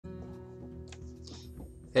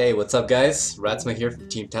Hey, what's up, guys? Ratsmah here from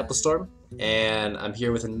Team Templestorm, and I'm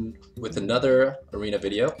here with another arena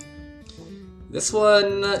video. This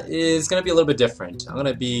one is going to be a little bit different. I'm going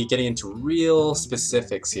to be getting into real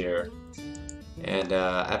specifics here, and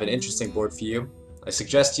I have an interesting board for you. I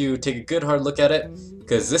suggest you take a good hard look at it,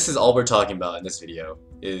 because this is all we're talking about in this video,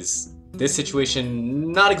 is this situation,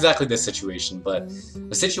 not exactly this situation, but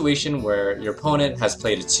a situation where your opponent has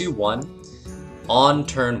played a 2-1 on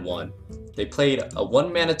turn 1. They played a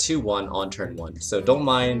 1 mana 2-1 on turn 1, so don't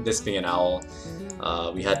mind this being an owl.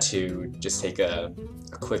 We had to just take a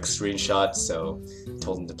quick screenshot, so I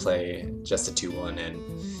told them to play just a 2-1 and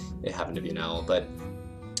it happened to be an owl. But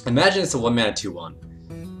imagine it's a 1 mana 2-1.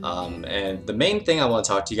 And the main thing I want to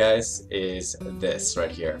talk to you guys is this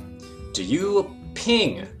right here. Do you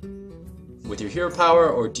ping with your hero power,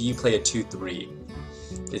 or do you play a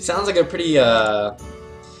 2-3? It sounds like a pretty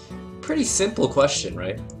simple question,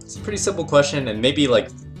 right? It's a pretty simple question, and maybe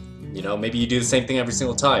maybe you do the same thing every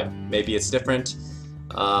single time. Maybe it's different.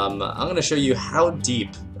 I'm gonna show you how deep.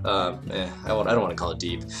 I don't want to call it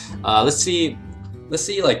deep. Let's see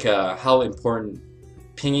how important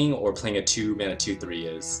pinging or playing a 2 mana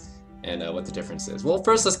 2-3 is, and what the difference is. Well,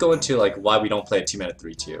 first let's go into why we don't play a 2 mana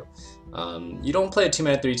 3-2. You don't play a 2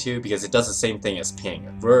 mana 3-2 because it does the same thing as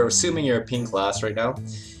ping. We're assuming you're a ping class right now.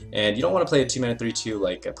 And you don't want to play a 2 mana 3-2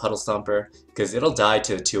 like a Puddle Stomper, because it'll die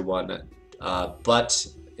to a 2-1. But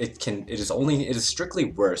it is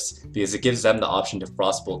strictly worse because it gives them the option to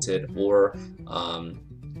Frostbolt it, or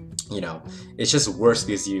it's just worse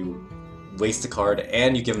because you waste a card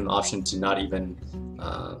and you give them the option to not even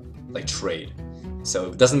trade.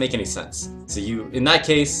 So it doesn't make any sense. So in that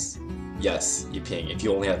case, yes, you ping if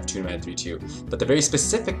you only have 2 mana 3-2. But the very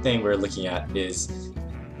specific thing we're looking at is,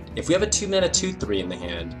 if we have a 2 mana 2-3 in the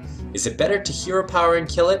hand, is it better to hero power and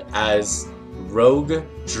kill it as rogue,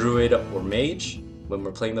 druid, or mage when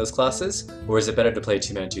we're playing those classes, or is it better to play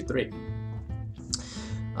 2 mana 2-3?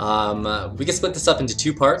 We can split this up into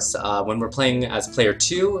two parts, when we're playing as player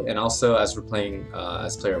 2 and also as we're playing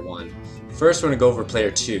as player 1. First, we're going to go over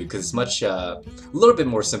player 2 because it's a little bit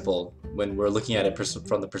more simple when we're looking at it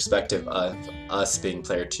from the perspective of us being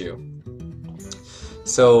player 2.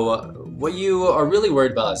 So what you are really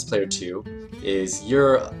worried about as player 2 is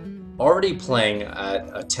you're already playing at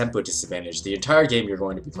a tempo disadvantage. The entire game you're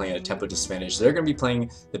going to be playing at a tempo disadvantage. They're going to be playing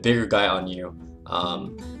the bigger guy on you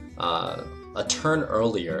a turn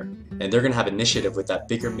earlier, and they're going to have initiative with that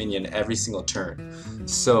bigger minion every single turn.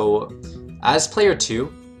 So as player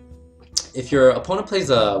 2, if your opponent plays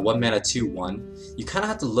a 1 mana 2-1, you kind of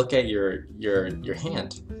have to look at your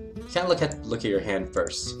hand. You kind of look at your hand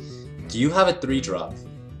first. Do you have a 3-drop?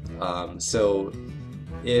 So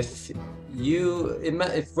if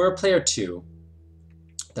we're player 2,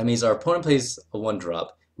 that means our opponent plays a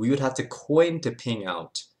 1-drop. We would have to coin to ping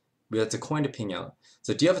out.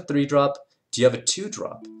 So do you have a 3-drop? Do you have a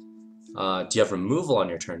 2-drop? Do you have removal on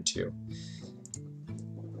your turn 2?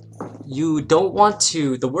 You don't want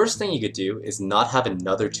to. The worst thing you could do is not have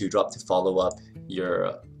another 2-drop to follow up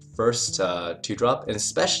your first 2-drop, and it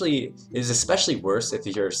is especially worse if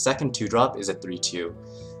your second 2-drop is a 3-2,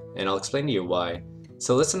 and I'll explain to you why.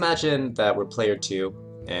 So let's imagine that we're player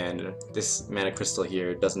 2 and this mana crystal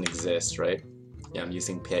here doesn't exist, right? Yeah, I'm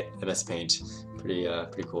using MS Paint. Pretty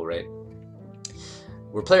cool, right?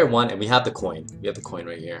 We're player 1 and we have the coin. We have the coin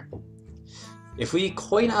right here. If we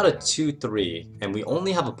coin out a 2-3 and we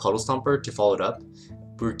only have a Puddle Stomper to follow it up,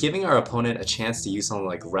 we're giving our opponent a chance to use something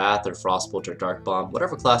like Wrath or Frostbolt or Dark Bomb,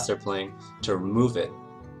 whatever class they're playing, to remove it.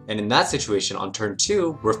 And in that situation, on turn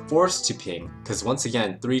 2, we're forced to ping, because once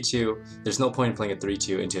again, 3-2, there's no point in playing a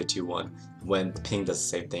 3-2 into a 2-1 when the ping does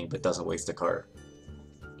the same thing but doesn't waste a card.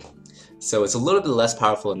 So it's a little bit less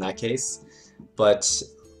powerful in that case, but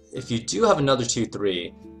if you do have another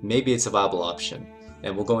 2-3, maybe it's a viable option,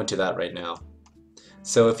 and we'll go into that right now.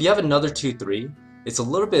 So if you have another 2-3, it's a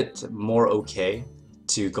little bit more okay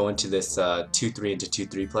to go into this 2-3 into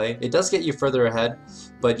 2-3 play. It does get you further ahead,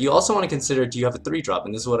 but you also want to consider, do you have a 3-drop?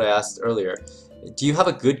 And this is what I asked earlier. Do you have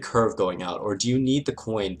a good curve going out, or do you need the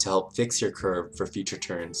coin to help fix your curve for future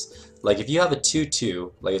turns? Like if you have a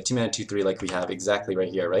 2-2, like a 2 mana 2-3 like we have exactly right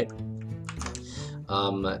here, right?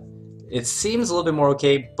 It seems a little bit more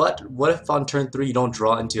okay, but what if on turn 3 you don't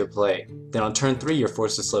draw into a play? Then on turn 3 you're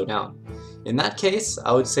forced to slow down. In that case,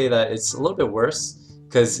 I would say that it's a little bit worse,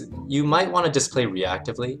 because you might want to just play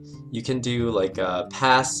reactively. You can do like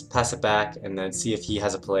pass it back, and then see if he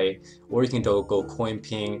has a play, or you can go coin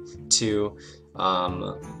ping to.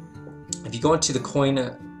 If you go into the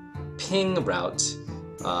coin ping route,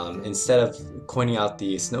 instead of coining out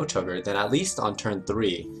the Snow Chugger, then at least on turn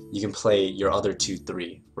 3 you can play your other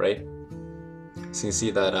 2-3, right? So you can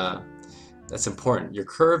see that that's important. Your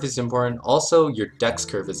curve is important. Also, your deck's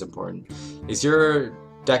curve is important. Is your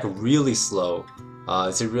deck really slow?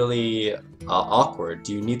 Is it really awkward?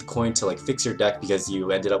 Do you need the coin to like fix your deck because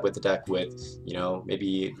you ended up with a deck with, you know,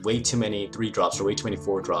 maybe way too many 3-drops or way too many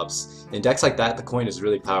 4-drops? In decks like that, the coin is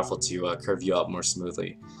really powerful to curve you out more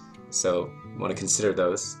smoothly. So you want to consider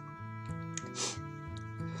those.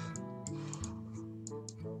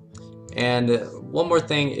 And one more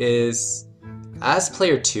thing is, as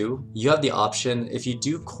player 2, you have the option, if you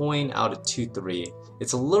do coin out a 2-3,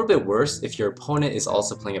 it's a little bit worse if your opponent is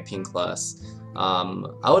also playing a ping class.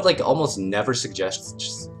 I would like almost never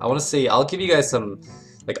suggest, I want to say, I'll give you guys some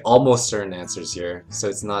like almost certain answers here, so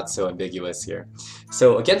it's not so ambiguous here.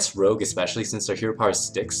 So against Rogue especially, since their hero power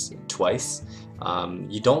sticks twice,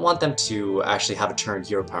 you don't want them to actually have a turn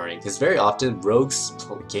hero powering, because very often Rogue's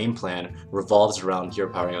game plan revolves around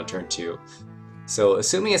hero powering on turn 2. So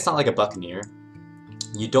assuming it's not like a Buccaneer,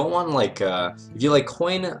 you don't want like, if you like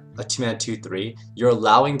coin a 2-mana 2-3, you're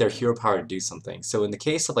allowing their hero power to do something. So in the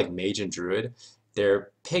case of like Mage and Druid,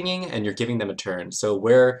 they're pinging and you're giving them a turn. So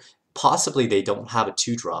where possibly they don't have a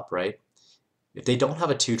 2-drop, right? If they don't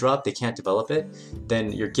have a 2-drop, they can't develop it,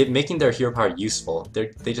 then you're making their hero power useful.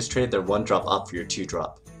 They just traded their 1-drop up for your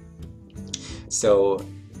 2-drop. So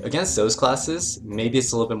against those classes, maybe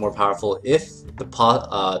it's a little bit more powerful if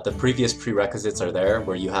the previous prerequisites are there,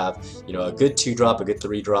 where you have, you know, a good 2-drop, a good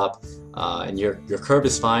 3-drop, and your curve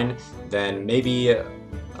is fine. Then maybe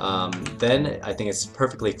then I think it's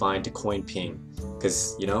perfectly fine to coin ping,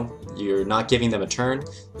 because you know you're not giving them a turn.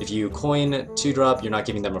 If you coin 2-drop, you're not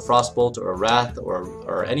giving them a Frostbolt or a Wrath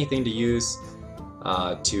or anything to use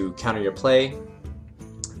to counter your play.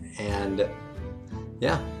 And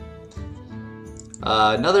yeah.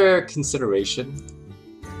 Another consideration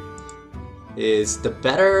is the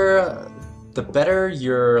better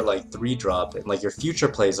your like 3-drop and like your future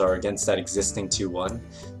plays are against that existing 2-1.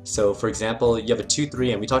 So for example, you have a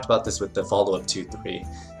 2-3, and we talked about this with the follow-up 2-3,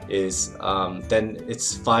 is then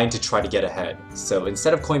it's fine to try to get ahead. So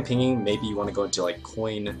instead of coin pinging, maybe you want to go into like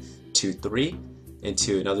coin 2-3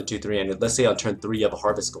 into another 2-3, and let's say on turn 3 you have a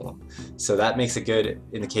Harvest Golem. So that makes it good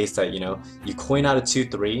in the case that, you know, you coin out a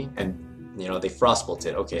 2-3 and, you know, they Frostbolt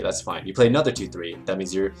it. Okay, that's fine. You play another 2-3. That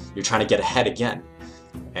means you're trying to get ahead again.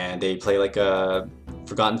 And they play like a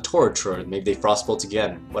Forgotten Torch, or maybe they Frostbolt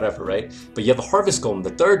again, whatever, right? But you have a Harvest Golem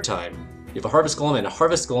the 3rd time. You have a Harvest Golem, and a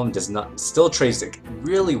Harvest Golem still trades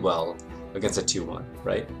really well against a 2-1,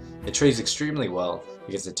 right? It trades extremely well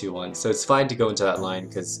against a 2-1. So it's fine to go into that line,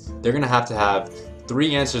 because they're going to have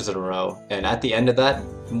 3 answers in a row, and at the end of that,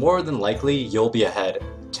 more than likely, you'll be ahead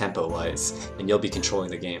tempo-wise, and you'll be controlling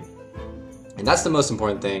the game. And that's the most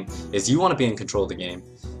important thing, is you want to be in control of the game,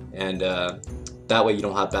 and that way you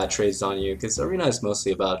don't have bad trades on you, because Arena is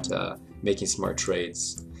mostly about making smart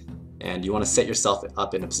trades, and you want to set yourself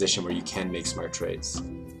up in a position where you can make smart trades.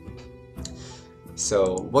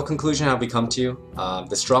 So what conclusion have we come to?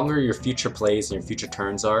 The stronger your future plays and your future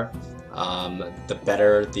turns are, the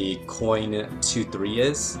better the coin 2-3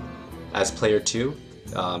 is as player 2.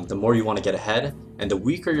 The more you want to get ahead, and the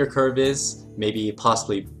weaker your curve is, maybe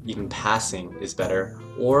possibly even passing is better,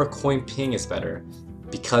 or coin ping is better,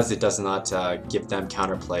 because it does not give them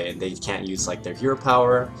counterplay, and they can't use like their hero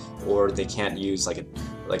power, or they can't use like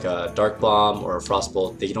a Dark Bomb or a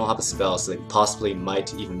Frostbolt. They don't have a spell, so they possibly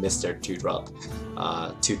might even miss their 2-drop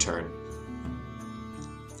 2-turn.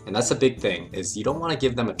 And that's a big thing, is you don't want to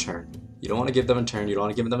give them a turn. You don't want to give them a turn. You don't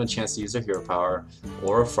want to give them a chance to use their hero power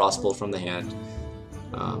or a Frostbolt from the hand.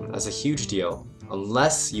 That's a huge deal,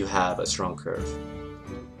 unless you have a strong curve.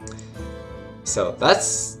 So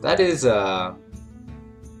that is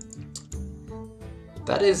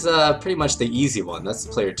pretty much the easy one. That's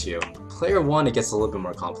player 2. Player 1, it gets a little bit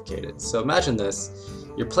more complicated. So imagine this: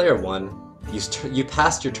 you're player 1, you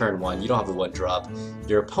passed your turn 1, you don't have a 1-drop.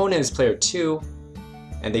 Your opponent is player 2,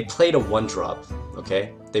 and they played a 1-drop.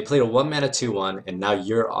 Okay, they played a 1-mana 2-1, and now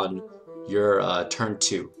you're on your turn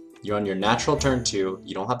 2. You're on your natural turn 2.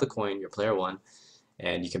 You don't have the coin. You're player 1,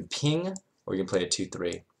 and you can ping or you can play a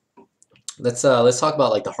 2-3. Let's talk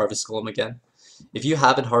about like the Harvest Golem again. If you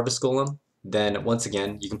have a Harvest Golem, then once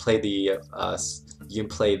again you can play the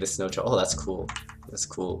Snow Chugger. Oh, that's cool. That's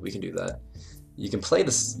cool. We can do that. You can play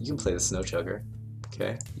this. You can play the Snow Chugger.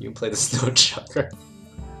 Okay, you can play the Snow Chugger.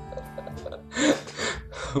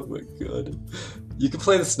 Oh my god. You can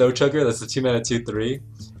play the Snow Chugger. That's a 2-mana 2-3.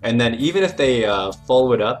 And then even if they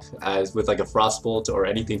follow it up as with like a Frostbolt or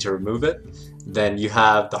anything to remove it, then you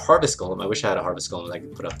have the Harvest Golem. I wish I had a Harvest Golem that I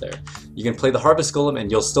could put up there. You can play the Harvest Golem and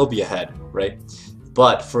you'll still be ahead, right?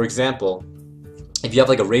 But for example, if you have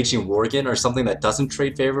like a Raging Worgen or something that doesn't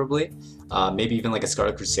trade favorably, maybe even like a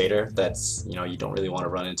Scarlet Crusader that's, you know, you don't really want to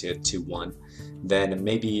run into a 2-1, then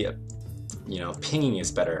maybe, you know, pinging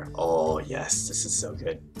is better. Oh yes, this is so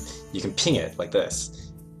good. You can ping it like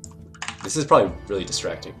this. This is probably really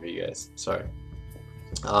distracting for you guys, sorry.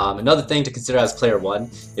 Another thing to consider as player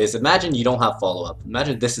 1 is, imagine you don't have follow-up.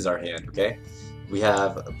 Imagine this is our hand, okay? We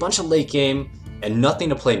have a bunch of late game and nothing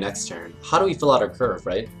to play next turn. How do we fill out our curve,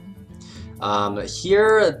 right?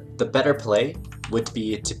 Here, the better play would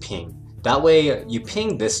be to ping. That way, you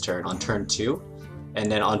ping this turn on turn 2,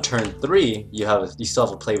 and then on turn 3, you still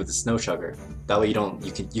have a play with the Snow Chugger. That way,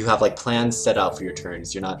 you have like plans set out for your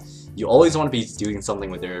turns. You always want to be doing something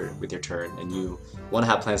with your turn, and you want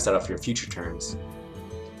to have plans set out for your future turns.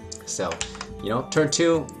 So, you know, turn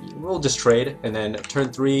 2, we'll just trade, and then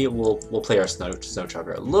turn 3, we'll play our Snow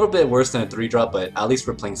Chugger. A little bit worse than a 3-drop, but at least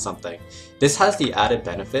we're playing something. This has the added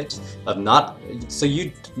benefit of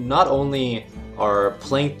you not only are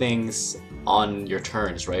playing things on your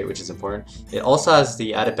turns, right, which is important, it also has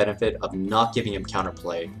the added benefit of not giving him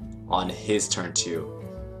counterplay on his turn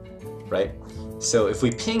 2, right? So if we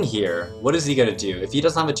ping here, what is he going to do? If he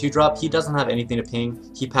doesn't have a 2-drop, he doesn't have anything to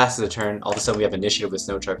ping, he passes a turn, all of a sudden we have initiative with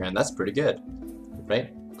Snow Chugger, and that's pretty good,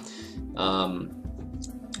 right?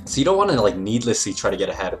 So you don't want to like needlessly try to get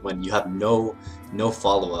ahead when you have no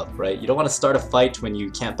follow-up, right? You don't want to start a fight when you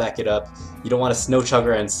can't back it up. You don't want to Snow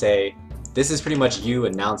Chugger and say, this is pretty much you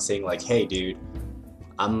announcing like, hey dude,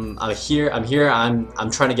 I'm here, I'm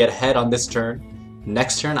trying to get ahead on this turn.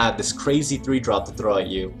 Next turn I have this crazy 3-drop to throw at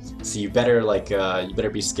you, so you better you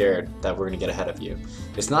better be scared that we're gonna get ahead of you.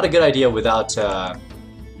 It's not a good idea without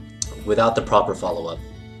the proper follow-up.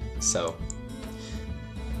 So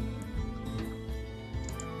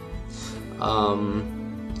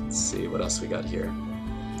let's see what else we got here.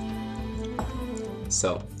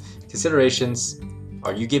 So considerations: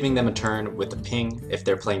 are you giving them a turn with the ping if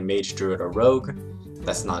they're playing Mage, Druid, or Rogue?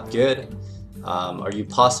 That's not good. Are you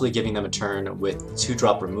possibly giving them a turn with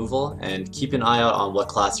 2-drop removal? And keep an eye out on what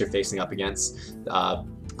class you're facing up against.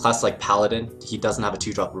 Class like Paladin, he doesn't have a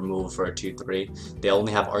 2-drop removal for a 2-3. They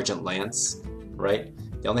only have Argent Lance, right?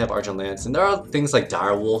 They only have Argent Lance, and there are things like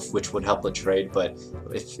Direwolf which would help the trade, but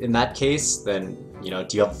if in that case, then, you know,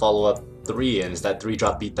 do you have a follow-up 3, and does that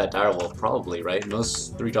 3-drop beat that Direwolf? Probably, right?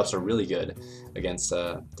 Most 3-drops are really good against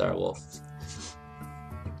Direwolf.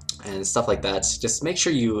 And stuff like that. Just make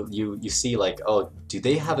sure you see like, oh, do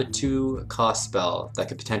they have a 2-cost spell that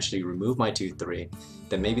could potentially remove my 2-3?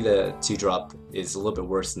 Then maybe the 2-drop is a little bit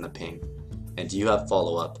worse than the ping. And do you have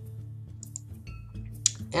follow-up?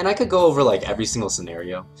 And I could go over like every single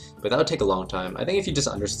scenario, but that would take a long time. I think if you just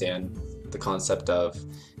understand the concept of,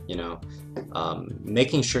 you know,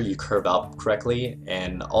 making sure you curve out correctly,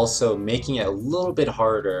 and also making it a little bit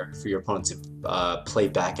harder for your opponent to play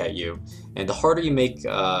back at you. And the harder you make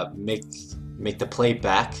the play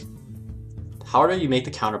back, the harder you make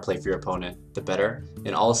the counterplay for your opponent, the better.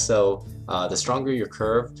 And also, the stronger your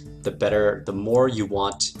curve, the better, the more you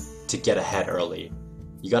want to get ahead early.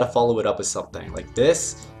 You gotta follow it up with something like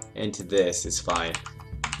this into this is fine,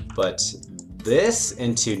 but this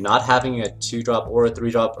into not having a 2-drop or a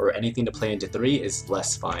 3-drop or anything to play into 3 is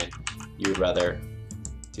less fine. You would rather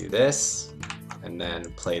do this and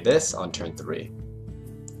then play this on turn 3.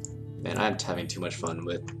 Man, I'm having too much fun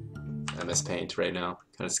with MS Paint right now.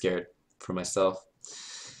 Kind of scared for myself.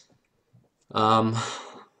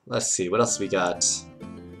 Let's see, what else we got?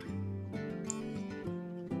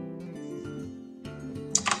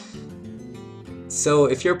 So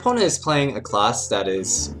if your opponent is playing a class that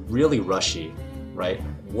is really rushy, right?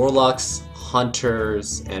 Warlocks,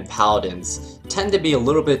 Hunters, and Paladins tend to be a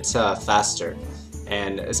little bit faster.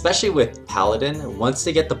 And especially with Paladin, once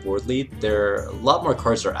they get the board lead, a lot more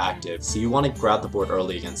cards are active, so you want to grab the board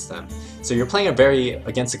early against them. So you're playing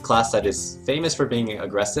against a class that is famous for being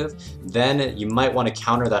aggressive, then you might want to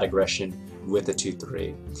counter that aggression with a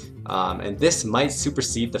 2-3. And this might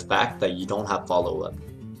supersede the fact that you don't have follow-up.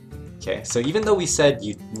 Okay, so even though we said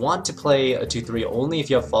you want to play a 2-3 only if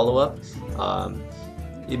you have follow-up,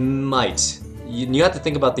 it might. You have to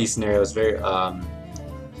think about these scenarios very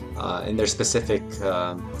in their specific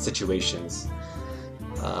situations.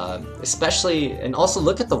 Especially, and also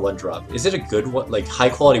look at the 1-drop. Is it a good one, like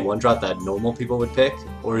high-quality 1-drop that normal people would pick,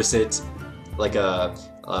 or is it like a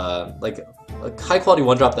high-quality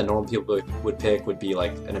 1-drop that normal people would pick would be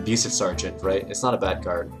like an Abusive Sergeant, right? It's not a bad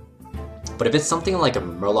card. But if it's something like a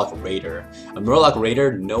Murloc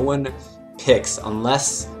Raider no one picks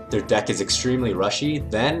unless their deck is extremely rushy,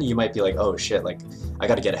 then you might be like, oh shit, like I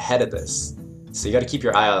gotta get ahead of this. So you gotta keep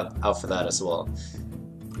your eye out for that as well.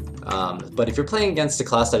 But if you're playing against a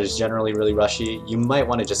class that is generally really rushy, you might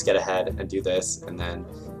want to just get ahead and do this, and then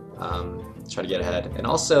try to get ahead. And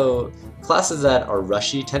also, classes that are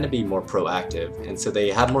rushy tend to be more proactive, and so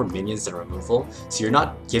they have more minions than removal, so you're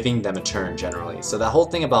not giving them a turn generally. So that whole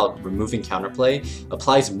thing about removing counterplay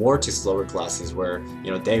applies more to slower classes where,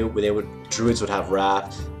 you know, druids would have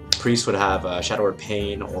wrath, priests would have Shadow or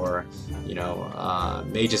Pain, or, you know,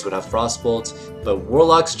 mages would have Frostbolt, but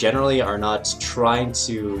warlocks generally are not trying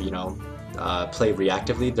to, you know, play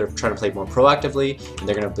reactively. They're trying to play more proactively, and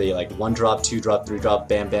they're going to play like 1 drop, 2 drop, 3 drop,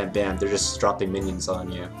 bam, bam, bam. They're just dropping minions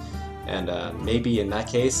on you. And maybe in that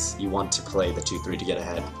case, you want to play the 2-3 to get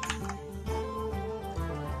ahead.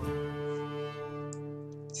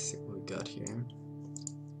 Let's see what we got here.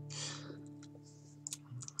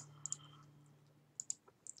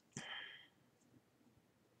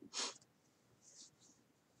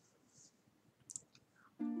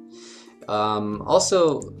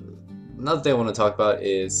 Also, another thing I want to talk about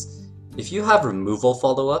is if you have removal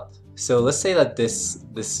follow-up. So let's say that this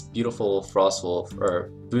beautiful Frostwolf, or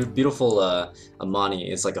beautiful Amani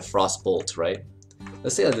is like a Frostbolt, right?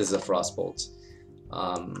 Let's say that this is a Frostbolt.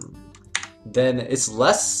 Then it's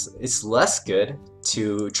less good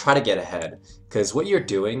to try to get ahead, because what you're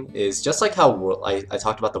doing is just like how I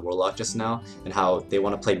talked about the Warlock just now, and how they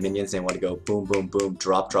want to play minions, they want to go boom, boom, boom,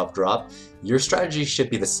 drop, drop, drop. Your strategy should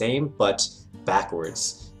be the same, but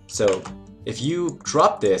backwards. So if you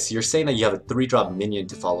drop this, you're saying that you have a 3-drop minion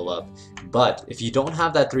to follow up. But if you don't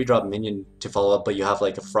have that 3-drop minion to follow up, but you have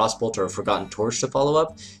like a Frostbolt or a Forgotten Torch to follow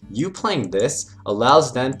up, you playing this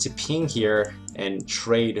allows them to ping here and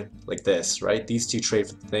trade like this, right? These two trade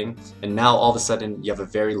for the thing, and now all of a sudden you have a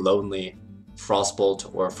very lonely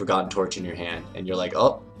Frostbolt or Forgotten Torch in your hand, and you're like,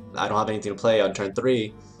 oh, I don't have anything to play on turn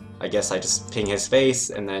 3. I guess I just ping his face,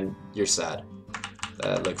 and then you're sad.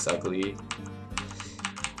 That looks ugly.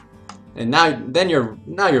 And now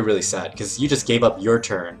you're really sad because you just gave up your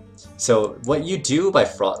turn. So what you do by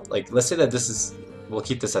like let's say that this is, we'll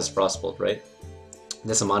keep this as Frostbolt, right?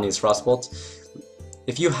 This Amani is Frostbolt.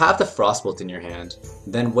 If you have the Frostbolt in your hand,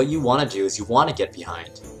 then what you want to do is you want to get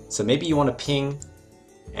behind. So maybe you want to ping,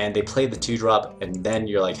 and they play the 2-drop, and then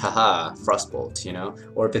you're like, haha, Frostbolt, you know?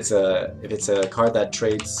 Or if it's a card that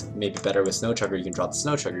trades maybe better with Snow Chugger, you can drop the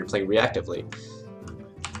Snow Chugger. You're playing reactively.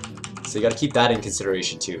 So you got to keep that in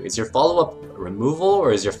consideration too. Is your follow-up removal,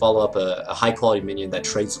 or is your follow-up a high-quality minion that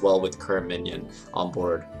trades well with the current minion on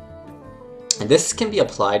board? And this can be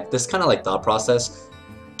applied, this kind of like thought process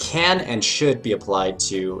can and should be applied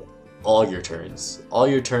to all your turns. All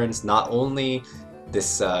your turns, not only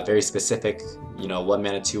this very specific, you know, 1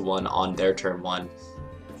 mana 2/1 on their turn 1,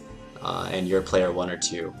 and your player 1 or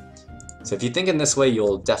 2. So if you think in this way,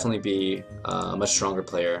 you'll definitely be a much stronger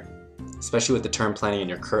player, especially with the turn planning and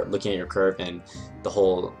your looking at your curve and the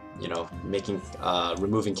whole, you know,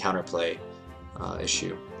 removing counterplay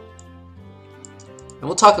issue. And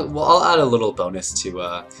I'll add a little bonus to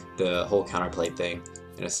the whole counterplay thing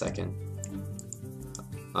in a second.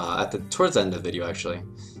 Towards the end of the video, actually.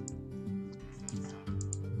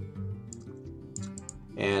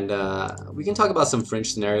 And we can talk about some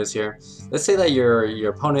fringe scenarios here. Let's say that your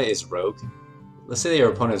opponent is Rogue. Let's say that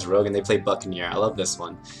your opponent is Rogue and they play Buccaneer. I love this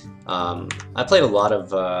one. I played a lot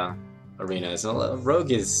of arenas, and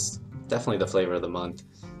Rogue is definitely the flavor of the month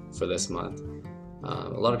for this month. A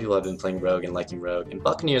lot of people have been playing Rogue and liking Rogue, and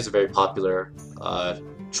Buccaneer is a very popular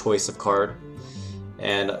choice of card.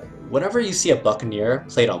 And whenever you see a Buccaneer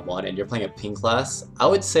played on 1 and you're playing a ping class, I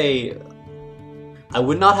would say, I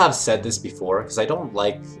would not have said this before because I don't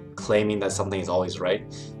like claiming that something is always right,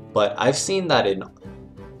 but I've seen that in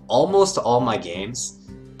almost all my games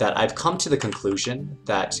that I've come to the conclusion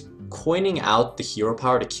that coining out the hero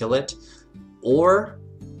power to kill it, or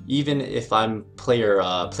even if I'm player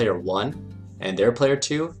 1 and they're player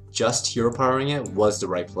 2, just hero powering it was the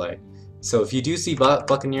right play. So if you do see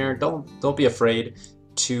Buccaneer, don't be afraid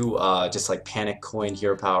to just like panic coin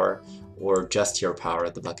hero power or just hero power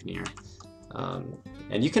at the Buccaneer.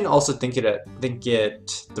 And you can also think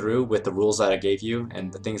it through with the rules that I gave you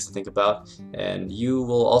and the things to think about, and you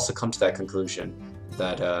will also come to that conclusion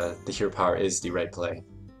that the hero power is the right play.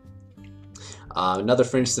 Another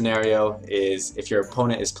fringe scenario is if your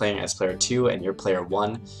opponent is playing as player 2 and you're player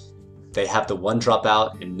 1, they have the 1 drop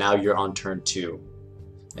out and now you're on turn 2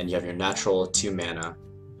 and you have your natural 2 mana.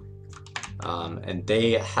 And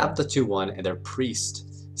they have the 2/1 and they're priest.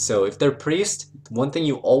 So if they're priest, one thing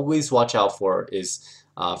you always watch out for is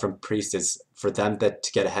from priest is for them to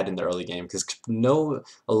get ahead in the early game, because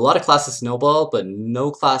a lot of classes snowball, but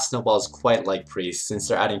no class snowballs quite like priest, since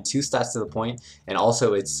they're adding 2 stats to the point, and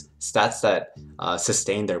also it's stats that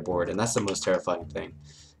sustain their board, and that's the most terrifying thing.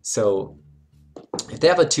 So if they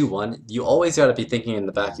have a 2-1, you always got to be thinking in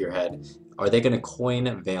the back of your head, are they going to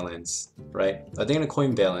coin Valence, right? Are they going to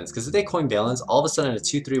coin Valence? Because if they coin Valence, all of a sudden a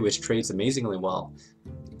 2-3, which trades amazingly well,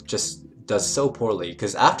 just does so poorly.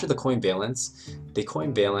 Because after the coin Valence, they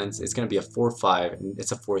coin Valence, it's going to be a 4-5, and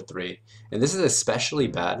it's a 4-3. And this is especially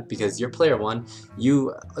bad because your player 1, a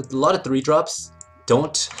lot of 3-drops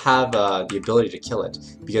don't have the ability to kill it,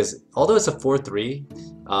 because although it's a 4-3,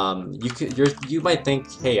 you might think,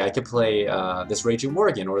 hey, I could play this Raging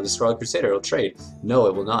Worgen or the Scarlet Crusader, it'll trade. No,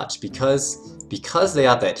 it will not, because they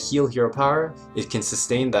have that heal hero power, it can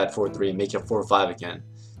sustain that 4-3 and make it a 4-5 again.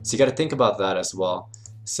 So you got to think about that as well.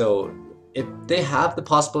 So if they have the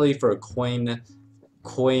possibility for a coin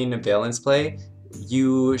Valence play,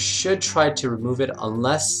 you should try to remove it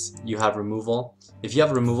unless you have removal. If you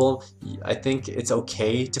have removal, I think it's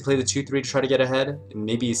okay to play the 2-3 to try to get ahead.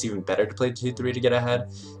 Maybe it's even better to play the 2-3 to get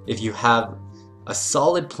ahead. If you have a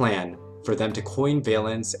solid plan for them to coin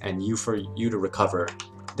Valence and for you to recover,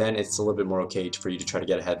 then it's a little bit more okay for you to try to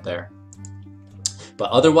get ahead there.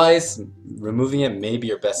 But otherwise, removing it may be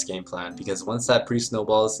your best game plan, because once that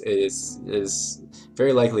pre-snowballs, is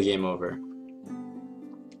very likely game over.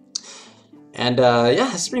 And yeah,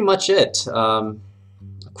 that's pretty much it. A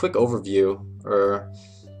quick overview, or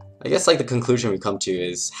I guess like the conclusion we come to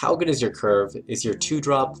is, how good is your curve? Is your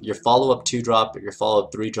 2-drop, your follow-up 2-drop, your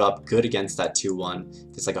follow-up 3-drop good against that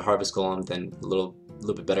 2-1? If it's like a Harvest Golem, then a little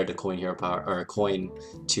bit better to coin hero power, or coin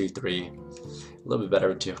 2-3. A little bit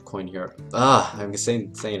better to coin hero. I'm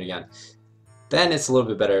saying it again. Then it's a little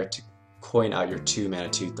bit better to coin out your 2-mana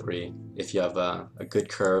 2-3 if you have a good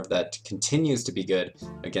curve that continues to be good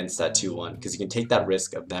against that 2-1, because you can take that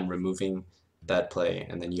risk of them removing that play,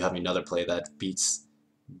 and then you have another play that beats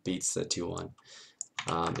the 2-1.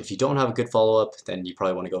 If you don't have a good follow-up, then you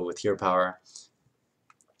probably want to go with hero power.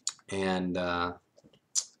 And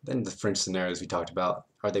then the fringe scenarios we talked about.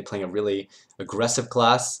 Are they playing a really aggressive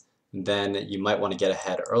class? Then you might want to get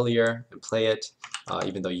ahead earlier and play it,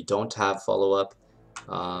 even though you don't have follow-up.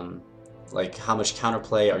 Like, how much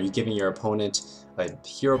counterplay? Are you giving your opponent a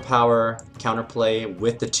hero power counterplay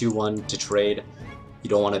with the 2-1 to trade? You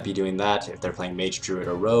don't want to be doing that if they're playing Mage, Druid,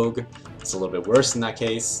 or Rogue. It's a little bit worse in that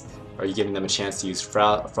case. Are you giving them a chance to use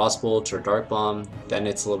Frostbolt or Dark Bomb? Then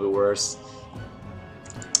it's a little bit worse.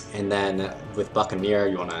 And then with Buccaneer,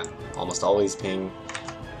 you want to almost always ping.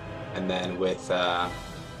 And then with... man,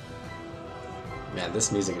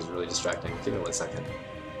 this music is really distracting. Give me 1 second.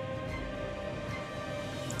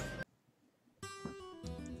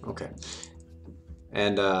 Okay.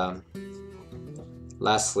 And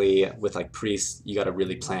lastly, with like Priest, you got to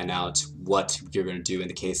really plan out what you're going to do in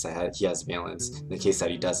the case that he has Valence, in the case that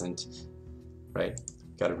he doesn't, right?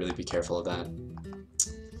 Got to really be careful of that.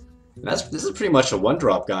 And this is pretty much a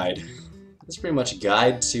 1-drop guide. This is pretty much a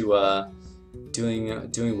guide to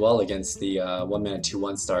doing well against the 1-mana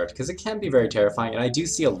 2-1 start, because it can be very terrifying, and I do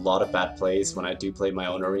see a lot of bad plays when I do play my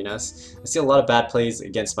own arenas. I see a lot of bad plays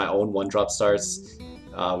against my own 1-drop starts,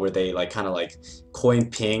 where they kind of coin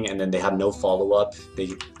ping and then they have no follow-up.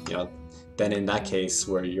 Then in that case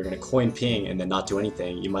where you're going to coin ping and then not do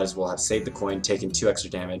anything, you might as well have saved the coin, taken 2 extra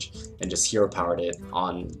damage, and just hero powered it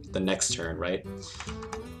on the next turn, right?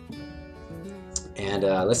 And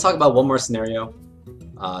let's talk about one more scenario.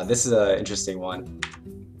 This is an interesting one,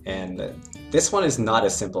 and this one is not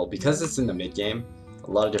as simple because it's in the mid game.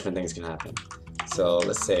 A lot of different things can happen. So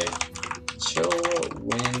let's say Chill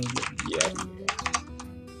Wind Yeti.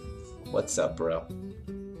 What's up, bro?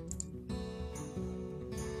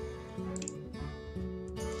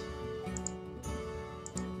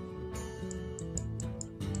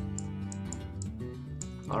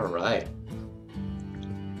 All right.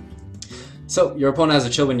 So your opponent has a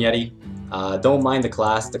Chillwind Yeti. Don't mind the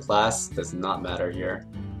class. The class does not matter here.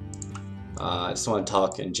 I just want to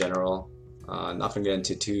talk in general. Not going to get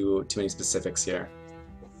into too many specifics here.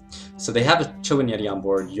 So they have a Chillwind Yeti on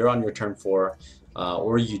board. You're on your turn 4,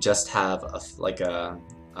 or you just have like a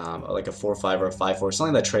 4/5 or a 5/4,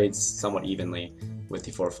 something that trades somewhat evenly with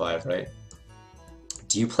the 4/5, right?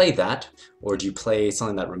 Do you play that, or do you play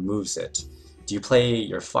something that removes it? Do you play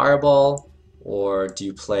your Fireball, or do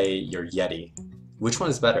you play your Yeti? Which one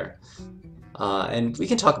is better? And we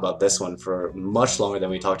can talk about this one for much longer than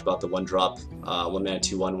we talked about the 1-drop 1-mana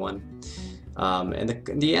 2/1/1.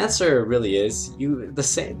 And the answer really is the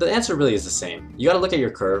same. The answer really is the same. You got to look at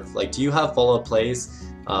your curve. Like, do you have follow-up plays?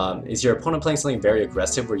 Is your opponent playing something very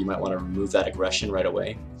aggressive where you might want to remove that aggression right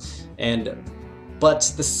away?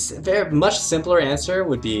 But the very much simpler answer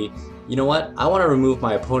would be you know what, I want to remove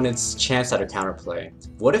my opponent's chance at a counterplay.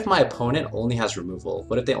 What if my opponent only has removal?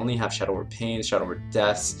 What if they only have Shadow Word Pain, Shadow Word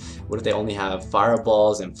Deaths? What if they only have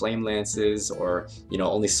Fireballs and Flame Lances, or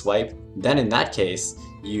only Swipe? Then in that case,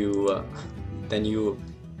 you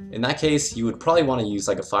would probably want to use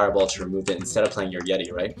like a Fireball to remove it instead of playing your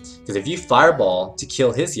Yeti, right? Because if you Fireball to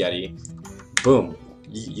kill his Yeti, boom,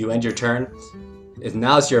 you end your turn.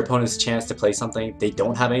 Now it's your opponent's chance to play something. They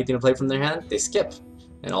don't have anything to play from their hand, they skip.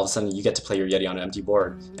 And all of a sudden you get to play your Yeti on an empty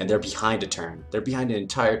board, and they're behind a turn. They're behind an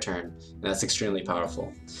entire turn, and that's extremely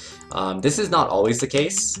powerful. This is not always the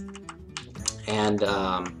case, and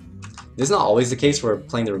this is not always the case where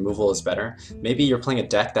playing the removal is better. Maybe you're playing a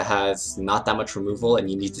deck that has not that much removal and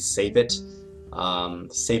you need to save it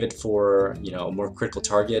for a more critical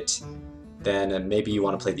target. Then maybe you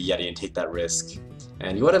want to play the Yeti and take that risk.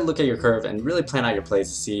 And you want to look at your curve and really plan out your plays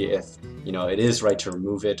to see if it is right to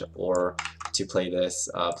remove it or to play this,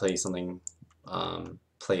 play something,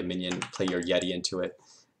 play a minion, play your Yeti into it.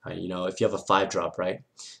 If you have a 5-drop, right?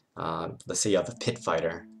 Let's say you have a Pit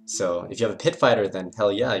Fighter. So if you have a Pit Fighter, then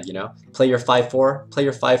hell yeah, play your 5-4, play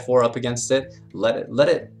your 5-4 up against it, let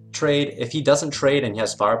it trade. If he doesn't trade and he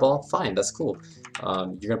has Fireball, fine, that's cool.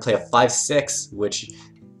 You're gonna play a 5-6, which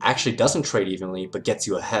actually doesn't trade evenly, but gets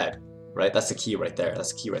you ahead. Right, that's the key right there.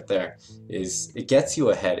 That's the key right there. Is it gets you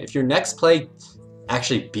ahead. If your next play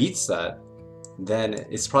actually beats that, then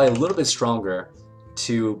it's probably a little bit stronger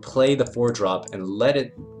to play the 4-drop and let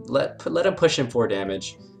him push in 4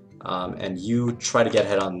 damage, and you try to get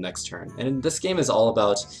ahead on the next turn. And this game is all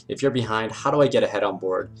about, if you're behind, how do I get ahead on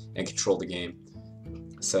board and control the game?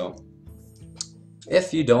 So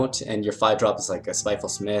if you don't, and your 5-drop is like a Spiteful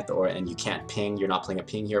Smith, and you can't ping, you're not playing a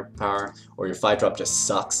ping hero power, or your 5-drop just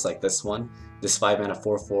sucks like this one, this 5-mana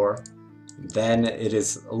 4/4, then it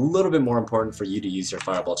is a little bit more important for you to use your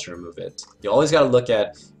Fireball to remove it. You always got to look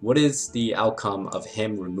at what is the outcome of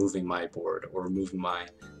him removing my board or removing my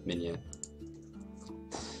minion.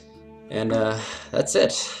 And that's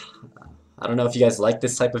it. I don't know if you guys like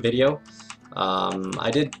this type of video. I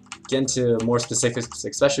did get into more specifics,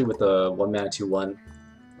 especially with the 1-mana 2/1,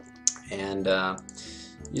 and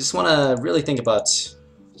you just want to really think about,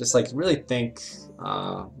 really think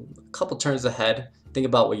a couple turns ahead, think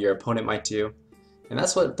about what your opponent might do, and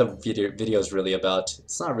that's what the video is really about.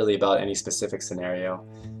 It's not really about any specific scenario.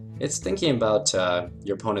 It's thinking about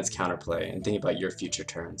your opponent's counterplay and thinking about your future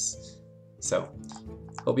turns. So,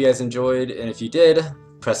 hope you guys enjoyed, and if you did,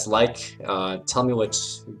 press like. Tell me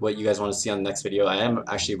what you guys want to see on the next video. I am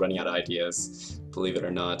actually running out of ideas, believe it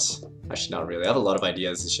or not. Actually, not really. I have a lot of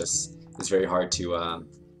ideas. It's very hard to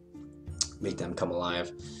make them come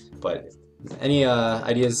alive. But any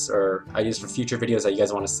ideas for future videos that you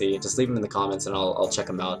guys want to see, just leave them in the comments and I'll check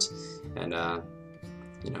them out, and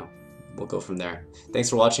we'll go from there. Thanks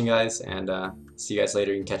for watching, guys, and see you guys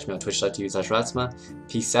later. You can catch me on twitch.tv/Ratsmah.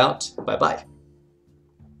 Peace out. Bye bye.